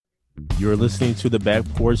You're listening to the Back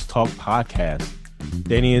Porch Talk podcast.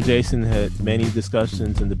 Danny and Jason had many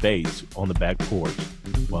discussions and debates on the back porch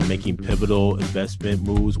while making pivotal investment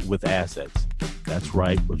moves with assets. That's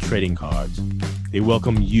right, with trading cards. They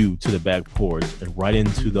welcome you to the back porch and right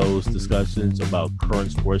into those discussions about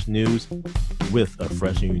current sports news with a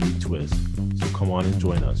fresh and unique twist. So come on and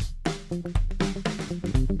join us.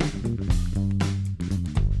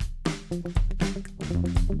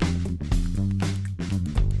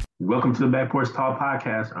 Welcome to the Back Porch Talk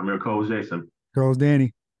podcast. I'm your co-host, Jason. Co-host,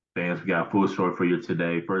 Danny. Fans, we got a full story for you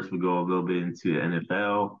today. First, we go a little bit into the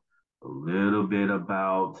NFL, a little bit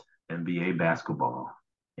about NBA basketball,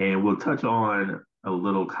 and we'll touch on a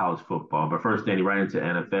little college football. But first, Danny, right into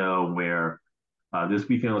NFL, where this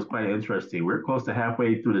weekend was quite interesting. We're close to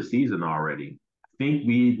halfway through the season already. I think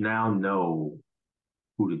we now know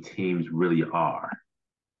who the teams really are,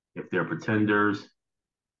 if they're pretenders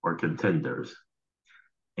or contenders.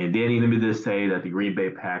 And Danny, let me just say that the Green Bay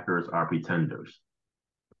Packers are pretenders.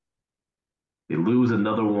 They lose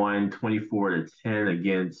another one, 24-10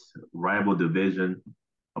 against rival division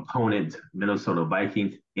opponent Minnesota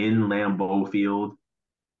Vikings in Lambeau Field.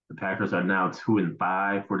 The Packers are now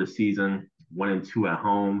 2-5 for the season, 1-2 at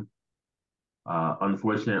home.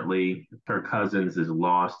 Unfortunately, Kirk Cousins is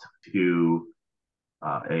lost to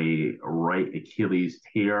a right Achilles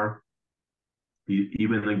tear.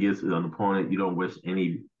 Even against an opponent, you don't wish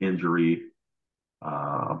any injury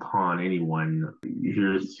upon anyone.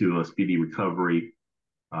 Here's to a speedy recovery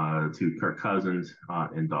to Kirk Cousins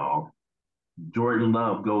and dog. Jordan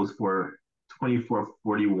Love goes for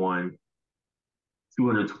 24-41,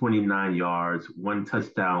 229 yards, one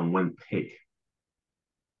touchdown, one pick.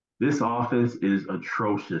 This offense is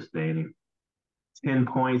atrocious, Danny. 10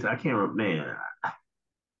 points. I can't remember, man.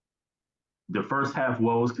 The first half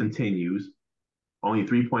woes continues. Only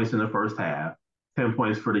 3 points in the first half, 10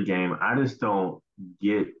 points for the game. I just don't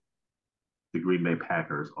get the Green Bay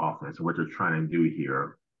Packers offense, what they're trying to do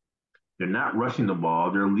here. They're not rushing the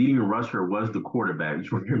ball. Their leading rusher was the quarterback,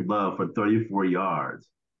 Jordan Love, for 34 yards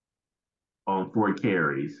on 4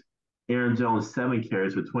 carries. Aaron Jones, 7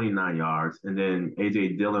 carries for 29 yards. And then A.J.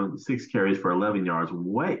 Dillon, 6 carries for 11 yards.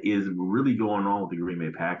 What is really going on with the Green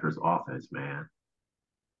Bay Packers offense, man?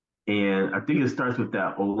 And I think it starts with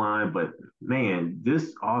that O-line, but man,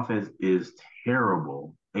 this offense is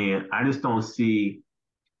terrible. And I just don't see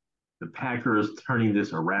the Packers turning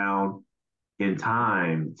this around in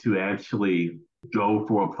time to actually go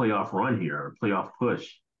for a playoff run here, a playoff push.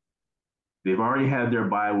 They've already had their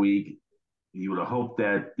bye week. You would have hoped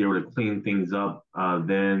that they would have cleaned things up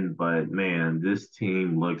then, but man, this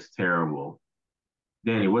team looks terrible.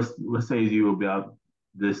 Danny, what says you about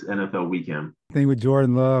this NFL weekend? Thing with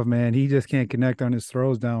Jordan Love, man, he just can't connect on his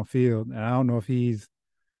throws downfield. And I don't know if he's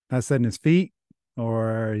not setting his feet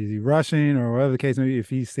or is he rushing or whatever the case may be, if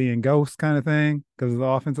he's seeing ghosts kind of thing because of the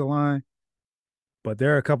offensive line. But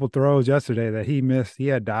there are a couple throws yesterday that he missed. He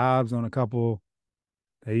had Dobbs on a couple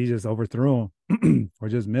that he just overthrew him or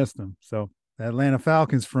just missed them. So the Atlanta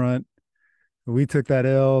Falcons front, we took that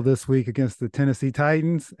L this week against the Tennessee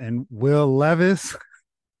Titans, and Will Levis –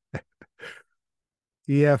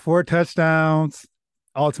 he had 4 touchdowns.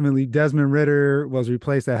 Ultimately, Desmond Ridder was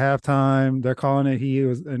replaced at halftime. They're calling it he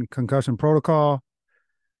was in concussion protocol.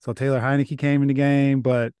 So Taylor Heineke came in the game.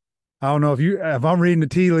 But I don't know if I'm reading the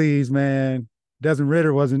tea leaves, man, Desmond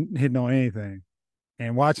Ridder wasn't hitting on anything.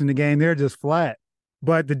 And watching the game, they're just flat.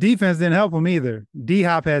 But the defense didn't help him either.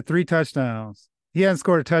 D-Hop had 3 touchdowns. He hadn't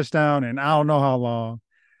scored a touchdown in I don't know how long.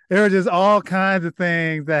 There were just all kinds of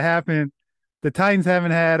things that happened. The Titans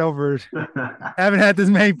haven't had this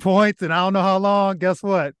many points in I don't know how long. Guess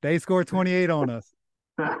what? They scored 28 on us.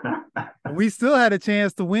 We still had a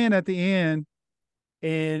chance to win at the end.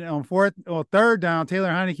 And on third down, Taylor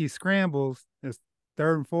Heineke scrambles. It's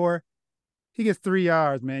 3rd and 4. He gets 3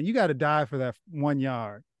 yards, man. You got to die for that 1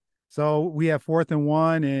 yard. So we have 4th and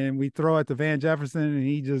 1, and we throw it to Van Jefferson, and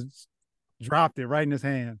he just dropped it right in his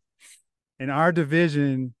hand. In our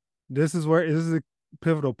division, this is a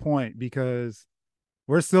pivotal point because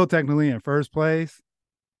we're still technically in first place,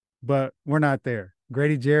 but we're not there.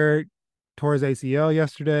 Grady Jarrett tore his ACL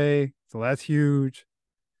yesterday, so that's huge.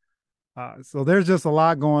 So there's just a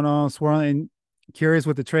lot going on. Swirling, curious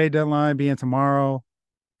with the trade deadline being tomorrow,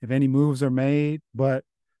 if any moves are made. But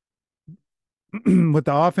with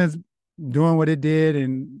the offense doing what it did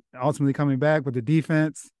and ultimately coming back with the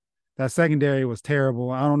defense, that secondary was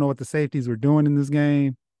terrible. I don't know what the safeties were doing in this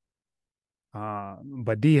game.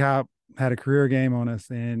 But D-Hop had a career game on us,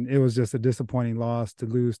 and it was just a disappointing loss to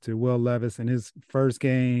lose to Will Levis in his first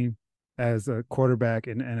game as a quarterback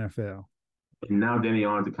in the NFL. And now, Danny,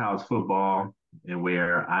 on to college football. and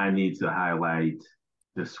where I need to highlight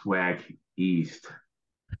the SWAC East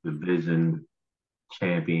Division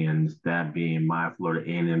champions, that being my Florida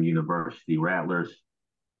A&M University Rattlers.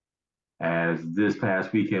 As this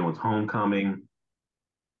past weekend was homecoming,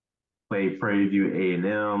 played Prairie View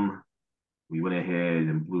A&M. We went ahead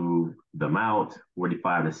and blew them out,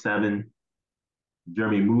 45-7.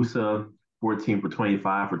 Jeremy Musa, 14 for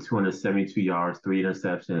 25 for 272 yards, three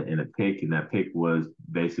interceptions, and a pick. And that pick was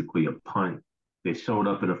basically a punt. They showed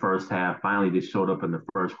up in the first half. Finally, they showed up in the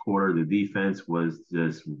first quarter. The defense was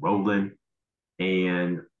just rolling.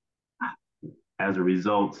 And as a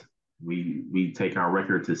result, we take our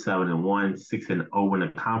record to 7-1, 6-0 in the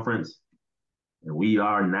conference. And we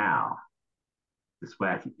are now the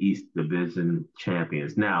SWAC East Division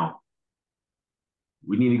champions. Now,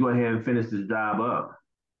 we need to go ahead and finish this job up.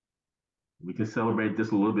 We can celebrate this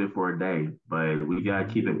a little bit for a day, but we got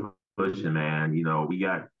to keep it pushing, man. You know, we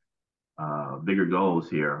got bigger goals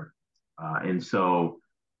here. And so,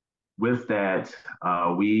 with that,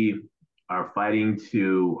 we are fighting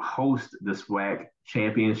to host the SWAC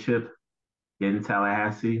championship in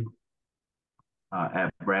Tallahassee at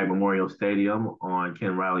Bragg Memorial Stadium on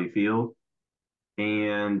Ken Riley Field.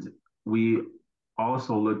 And we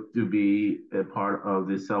also look to be a part of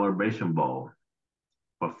the Celebration Bowl.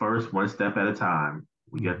 But first, one step at a time.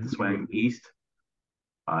 We got the SWAC East.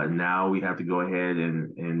 Now we have to go ahead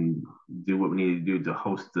and do what we need to do to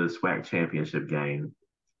host the SWAC championship game.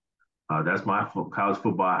 That's my college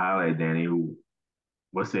football highlight, Danny.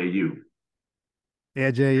 What say you?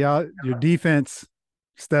 Yeah, Jay, y'all, your defense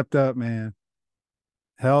stepped up, man.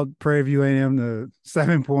 Held Prairie View A&M to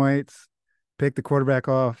 7 points, picked the quarterback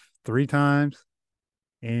off 3 times,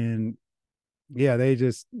 and yeah,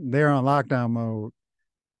 they're on lockdown mode.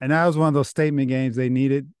 And that was one of those statement games they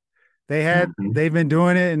needed. Mm-hmm, They've been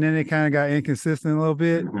doing it, and then it kind of got inconsistent a little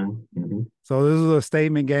bit. mm-hmm, mm-hmm. So this was a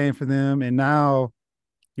statement game for them, and now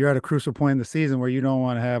you're at a crucial point in the season where you don't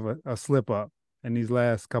want to have a slip up in these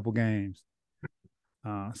last couple games.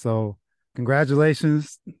 So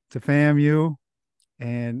congratulations to FAMU.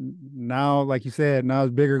 And now, like you said, now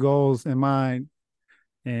it's bigger goals in mind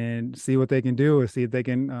and see what they can do and see if they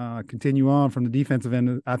can continue on from the defensive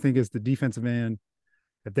end. I think it's the defensive end.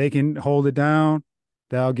 If they can hold it down,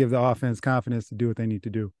 that'll give the offense confidence to do what they need to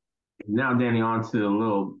do. Now, Danny, on to a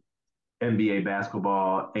little NBA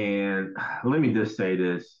basketball. And let me just say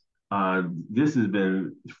this. This has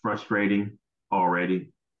been frustrating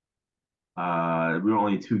already. We're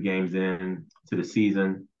only 2 games in to the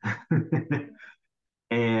season.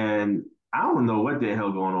 And I don't know what the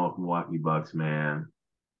hell going on with Milwaukee Bucks, man.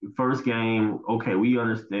 First game, okay, we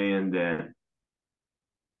understand that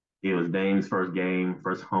it was Dame's first game,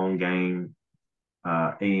 first home game,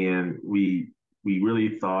 and we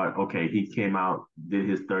really thought, okay, he came out, did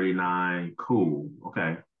his 39, cool,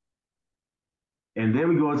 okay. And then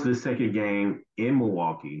we go into the second game in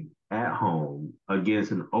Milwaukee at home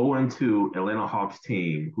against an 0-2 Atlanta Hawks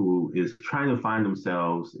team who is trying to find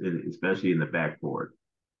themselves, especially in the backcourt.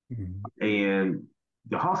 Mhm. And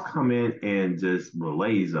the Hawks come in and just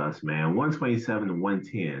relays us, man,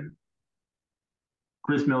 127-110.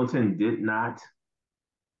 Chris Middleton did not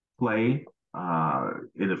play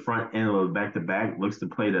in the front end of a back to back, looks to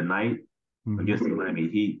play tonight Mhm. against the Miami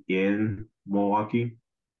Heat in Milwaukee.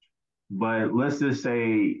 But let's just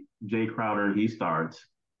say Jay Crowder, he starts,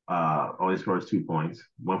 only scores 2 points,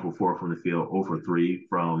 1 for 4 from the field, 0 for 3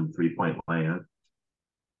 from 3 point land.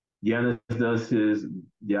 Giannis does his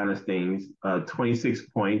Giannis things, 26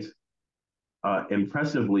 points.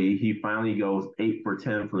 Impressively, he finally goes 8 for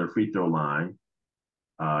 10 from the free throw line.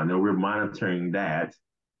 No, we're monitoring that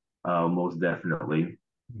most definitely.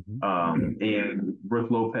 Mhm. And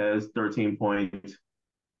Brooke Lopez, 13 points.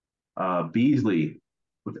 Beasley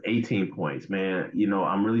with 18 points. Man, you know,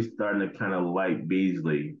 I'm really starting to kind of like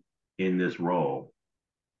Beasley in this role.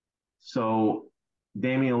 So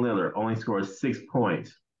Damian Lillard only scores 6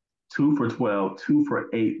 points, 2 for 12, 2 for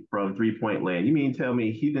 8 from 3 point land. You mean tell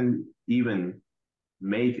me he didn't even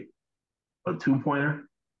make a 2 pointer?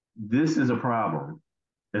 This is a problem,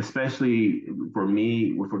 especially for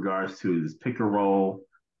me with regards to this pick and roll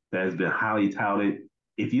that has been highly touted.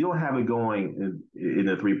 If you don't have it going in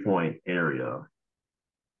the 3 point area,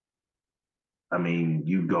 I mean,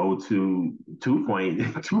 you go to 2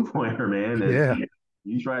 point 2 pointer, man. Yeah.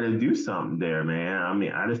 You try to do something there, man. I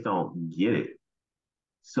mean, I just don't get it.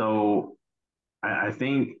 So I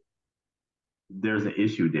think there's an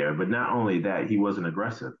issue there. But not only that, he wasn't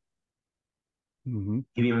aggressive. Mhm.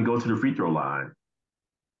 He didn't even go to the free throw line.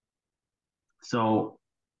 So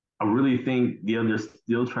I really think they're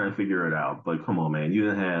still trying to figure it out. But come on, man, you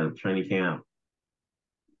didn't have training camp,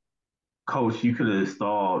 coach, you could have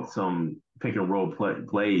installed some pick and roll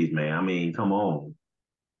plays, man. I mean, come on.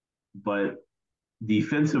 But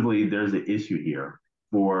defensively, there's an issue here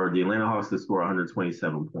for the Atlanta Hawks to score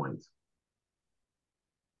 127 points.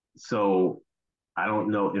 So I don't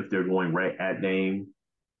know if they're going right at Dame.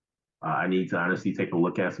 I need to honestly take a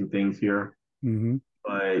look at some things here. Mm-hmm.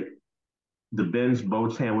 But the bench,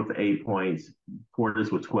 Bochan with 8 points,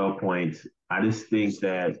 Portis with 12 points. I just think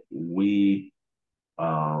that we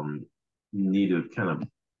um, need to kind of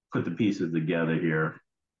put the pieces together here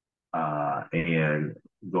and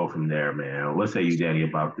go from there, man. Let's say you, Danny,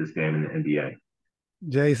 about this game in the NBA.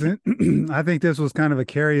 Jason, I think this was kind of a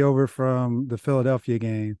carryover from the Philadelphia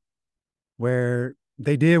game where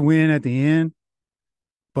they did win at the end,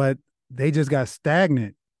 but they just got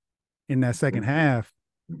stagnant in that second half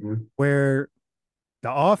Mm-hmm. where the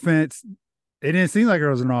offense, it didn't seem like it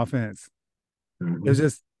was an offense. It was Mm-hmm.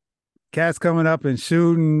 just cats coming up and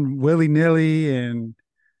shooting willy nilly, and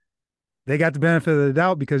they got the benefit of the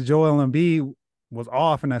doubt because Joel Embiid was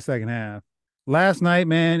off in that second half. Last night,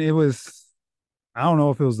 man, it was, I don't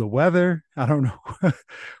know if it was the weather. I don't know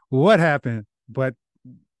what happened, but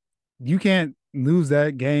you can't lose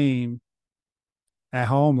that game at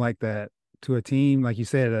home like that to a team, like you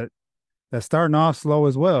said, that's starting off slow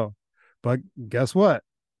as well. But guess what?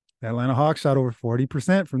 The Atlanta Hawks shot over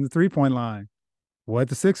 40% from the 3 point line. What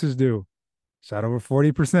the Sixers do? Shot over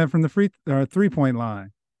 40% from the 3 point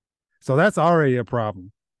line. So that's already a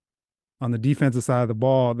problem on the defensive side of the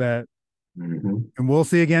ball that, Mm-hmm. and we'll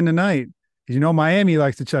see again tonight. You know, Miami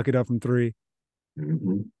likes to chuck it up from three.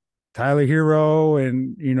 Mm-hmm. Tyler Hero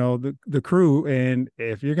and, the crew. And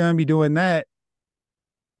if you're going to be doing that,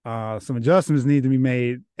 some adjustments need to be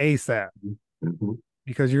made ASAP Mm-hmm.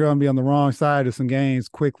 because you're going to be on the wrong side of some games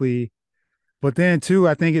quickly. But then, too,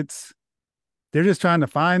 I think they're just trying to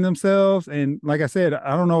find themselves. And like I said,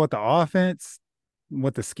 I don't know what the offense,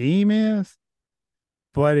 what the scheme is,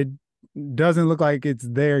 but it doesn't look like it's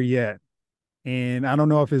there yet. And I don't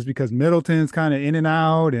know if it's because Middleton's kind of in and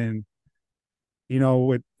out and,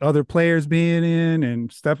 with other players being in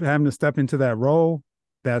and having to step into that role,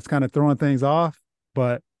 that's kind of throwing things off.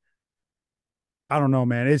 But I don't know,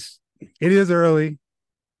 man. It is early.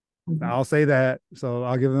 Mm-hmm. I'll say that. So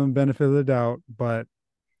I'll give them the benefit of the doubt. But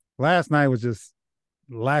last night was just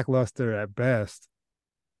lackluster at best.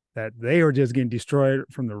 That they were just getting destroyed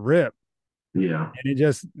from the rip. Yeah. And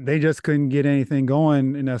they just couldn't get anything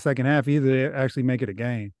going in that second half either to actually make it a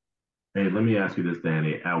game. Hey, let me ask you this,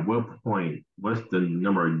 Danny. At what point, what's the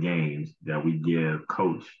number of games that we give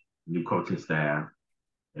new coaching staff,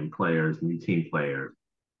 and players, new team players?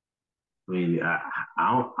 I mean,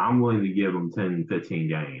 I'm willing to give them 10, 15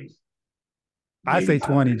 games. I Maybe say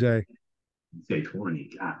 20, Jay. say 20.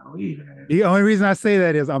 Golly, man. The only reason I say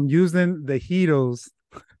that is I'm using the Heatles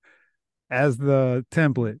as the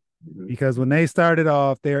template Mm-hmm. because when they started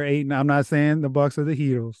off, they're eight. And I'm not saying the Bucks are the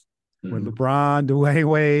Heatles with Mm-hmm. LeBron, Dwayne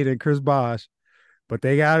Wade, and Chris Bosh, but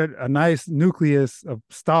they got a nice nucleus of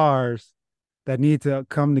stars that need to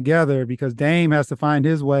come together because Dame has to find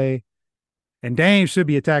his way, and Dame should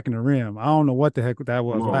be attacking the rim. I don't know what the heck that Come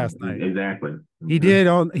was on. last night. Exactly. He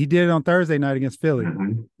Mm-hmm. did it on Thursday night against Philly.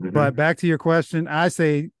 Mm-hmm. But Mm-hmm. back to your question, I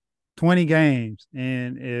say 20 games,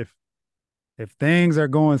 and if things are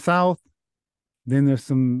going south, then there's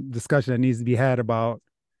some discussion that needs to be had about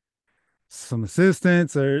some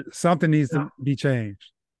assistance or something needs Yeah. to be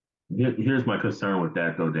changed. Here's my concern with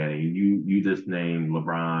that, though, Danny. You just named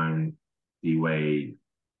LeBron, D Wade,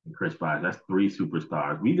 and Chris Bosh. That's three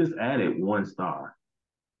superstars. We just added one star,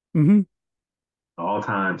 Mm-hmm.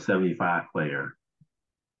 all-time 75 player.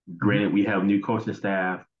 Mm-hmm. Granted, we have new coaching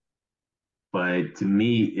staff, but to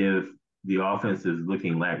me, if the offense is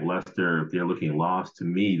looking lackluster, if they're looking lost, to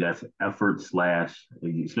me, that's effort slash,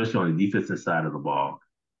 especially on the defensive side of the ball.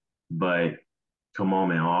 But come on,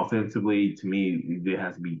 man, offensively, to me, there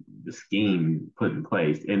has to be the scheme put in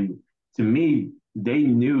place. And to me, they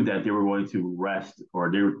knew that they were going to rest,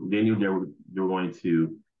 or they knew they were going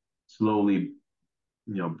to slowly,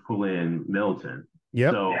 pull in Milton.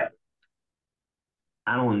 Yep. So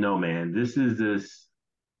I don't know, man. This is this.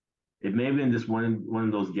 It may have been just one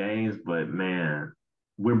of those games, but man,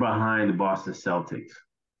 we're behind the Boston Celtics.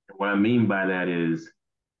 What I mean by that is,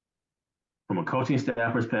 from a coaching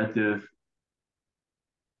staff perspective,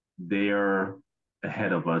 they're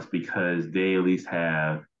ahead of us because they at least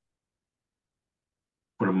have,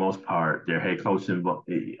 for the most part, their head coach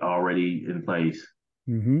already in place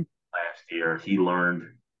Mm-hmm. last year. He learned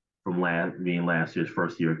from being last year's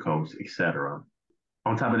first year coach, etc.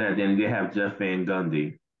 On top of that, then they have Jeff Van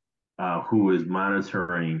Gundy, who is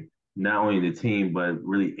monitoring not only the team but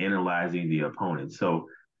really analyzing the opponent. So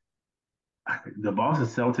the Boston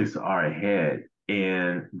Celtics are ahead.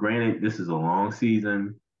 And granted, this is a long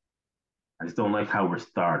season. I just don't like how we're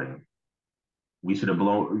starting. We should have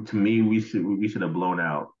blown to me, we should have blown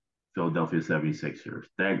out Philadelphia 76ers.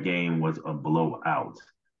 That game was a blowout.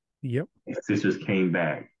 Yep. Sixers came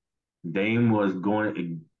back. Dame was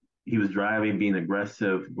going, he was driving, being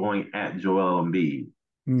aggressive, going at Joel Embiid.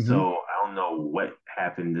 Hmm. So I don't know what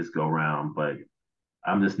happened this go round, but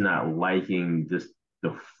I'm just not liking just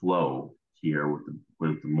the flow here with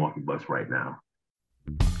the Milwaukee Bucks right now.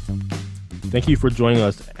 Thank you for joining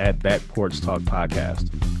us at Back Porch Talk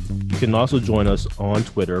Podcast. You can also join us on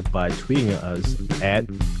Twitter by tweeting us at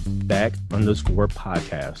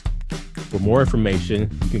back_podcast. For more information,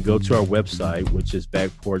 you can go to our website, which is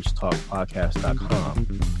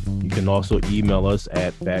backporchtalkpodcast.com. You can also email us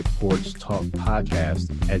at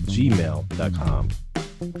backporchtalkpodcast@gmail.com.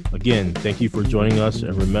 Again, thank you for joining us,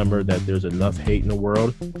 and remember that there's enough hate in the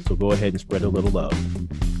world, so go ahead and spread a little love.